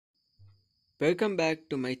Welcome back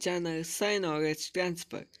to my channel Sci Knowledge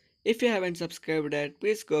Transfer. If you haven't subscribed yet,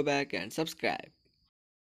 please go back and subscribe.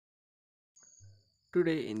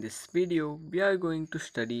 Today in this video, we are going to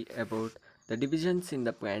study about the divisions in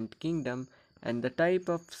the plant kingdom and the type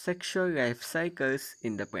of sexual life cycles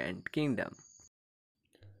in the plant kingdom.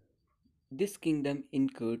 This kingdom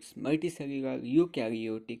includes multicellular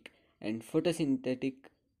eukaryotic and photosynthetic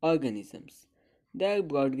organisms. They are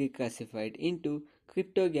broadly classified into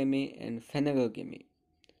cryptogamy and phenerogamy.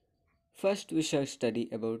 First, we shall study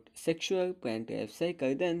about sexual plant life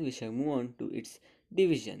cycle, then we shall move on to its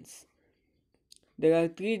divisions. There are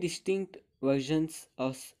three distinct versions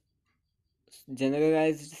of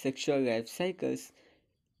generalized sexual life cycles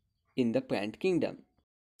in the plant kingdom.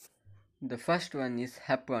 The first one is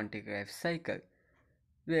Haplontic life cycle,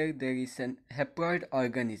 where there is an haploid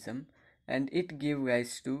organism and it gives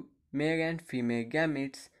rise to male and female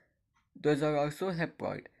gametes. Those are also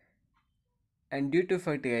haploid, and due to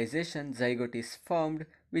fertilization, zygote is formed,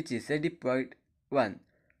 which is a diploid one.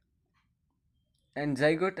 And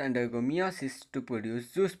zygote undergo meiosis to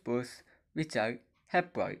produce zoospores, which are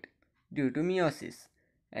haploid due to meiosis,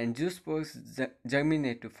 and zoospores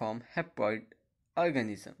germinate to form haploid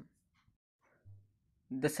organism.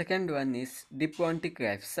 The second one is diplontic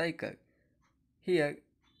life cycle. Here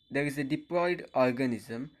there is a diploid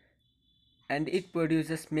organism and it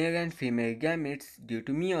produces male and female gametes due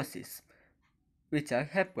to meiosis, which are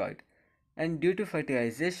haploid, and due to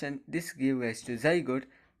fertilization this gives rise to zygote,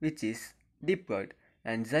 which is diploid,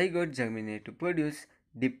 and zygote germinate to produce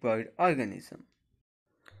diploid organism.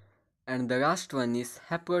 And the last one is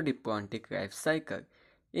Haplo-diplontic life cycle.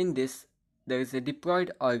 In this, there is a diploid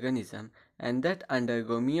organism and that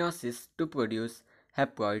undergo meiosis to produce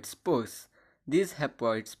haploid spores. These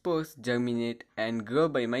haploid spores germinate and grow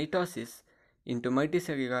by mitosis into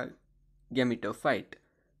multicellular gametophyte,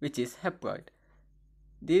 which is haploid.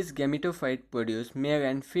 These gametophytes produce male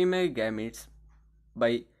and female gametes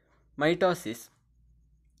by mitosis,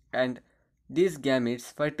 and these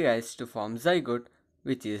gametes fertilize to form zygote,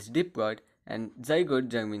 which is diploid, and zygote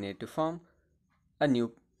germinate to form a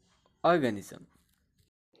new organism.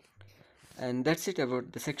 And that's it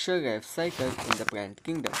about the sexual life cycle in the plant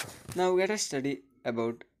kingdom. Now let us study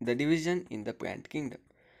about the division in the plant kingdom.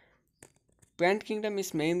 Plant kingdom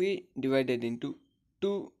is mainly divided into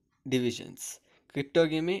two divisions,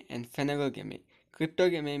 cryptogamy and phenerogamy.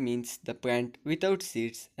 Cryptogamy means the plant without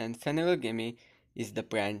seeds and phenerogamy is the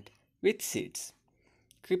plant with seeds.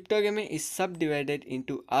 Cryptogamy is subdivided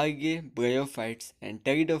into Algae, Bryophytes and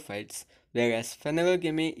Pteridophytes, whereas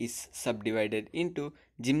phenerogamy is subdivided into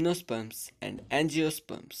Gymnosperms and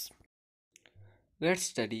Angiosperms. Let's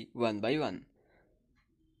study one by one.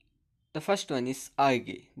 The first one is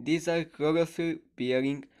Algae. These are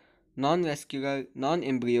chlorophyll-bearing, non-vascular,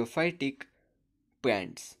 non-embryophytic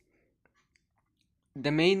plants.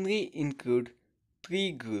 They mainly include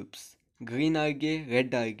three groups: green algae,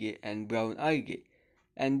 red algae and brown algae,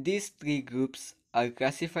 and these three groups are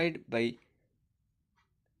classified by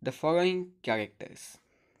the following characters: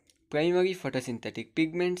 primary photosynthetic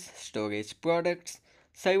pigments, storage products,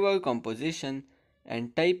 cellular composition,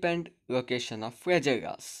 and type and location of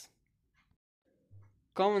flagellas.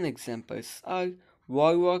 Common examples are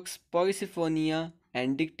Volvox, Polysyphonia,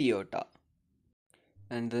 and Dictyota.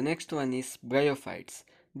 And the next one is Bryophytes.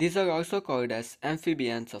 These are also called as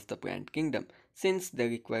amphibians of the plant kingdom, since they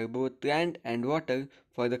require both land and water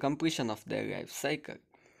for the completion of their life cycle.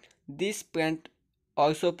 These plants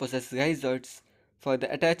also possess rhizoids for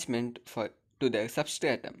the attachment to their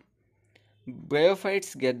substratum.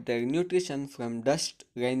 Bryophytes get their nutrition from dust,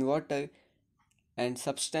 rainwater, and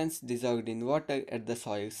substance dissolved in water at the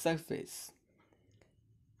soil surface.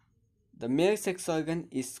 The male sex organ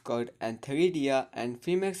is called antheridia and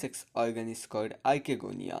female sex organ is called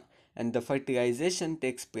archegonia, and the fertilization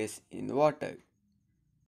takes place in water.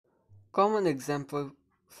 Common examples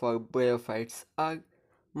for bryophytes are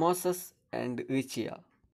mosses and Richia.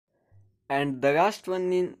 And the last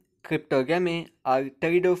one in cryptogamy are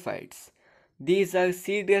pteridophytes. These are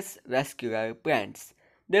seedless vascular plants.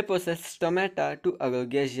 They possess stomata to allow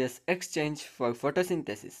gaseous exchange for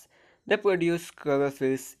photosynthesis. They produce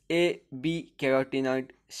chlorophylls A, B,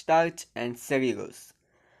 carotenoid, starch, and cellulose.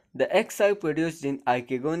 The eggs are produced in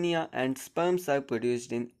archegonia and sperms are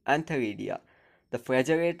produced in antheridia. The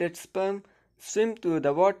flagellated sperm swim through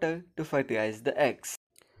the water to fertilize the eggs.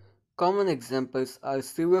 Common examples are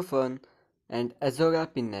silverfern and Azora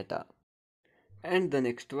pinnata. And the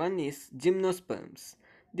next one is Gymnosperms.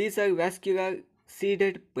 These are vascular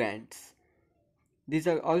seeded plants. These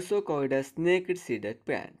are also called as naked seeded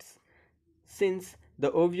plants, since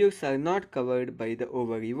The ovules are not covered by the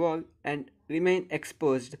ovary wall and remain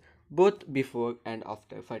exposed both before and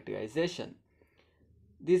after fertilization.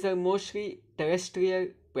 These are mostly terrestrial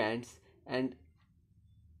plants, and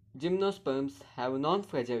gymnosperms have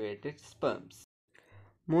non-flagellated sperms.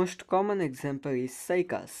 Most common example is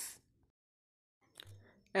cycas.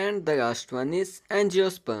 And the last one is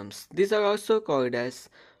angiosperms. These are also called as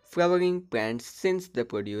flowering plants since they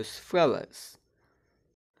produce flowers.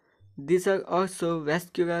 These are also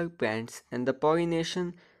vascular plants and the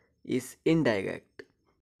pollination is indirect.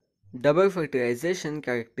 Double fertilization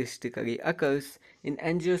characteristically occurs in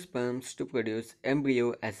angiosperms to produce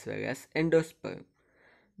embryo as well as endosperm.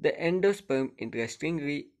 The endosperm,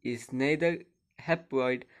 interestingly, is neither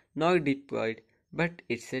haploid nor diploid, but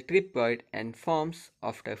it's a triploid and forms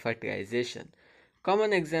after fertilization.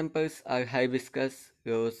 Common examples are hibiscus,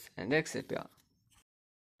 rose, and etc.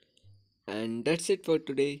 And that's it for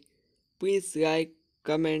today. Please like,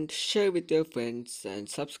 comment, share with your friends, and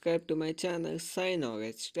subscribe to my channel Sci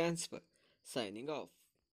Knowledge Transfer. Signing off.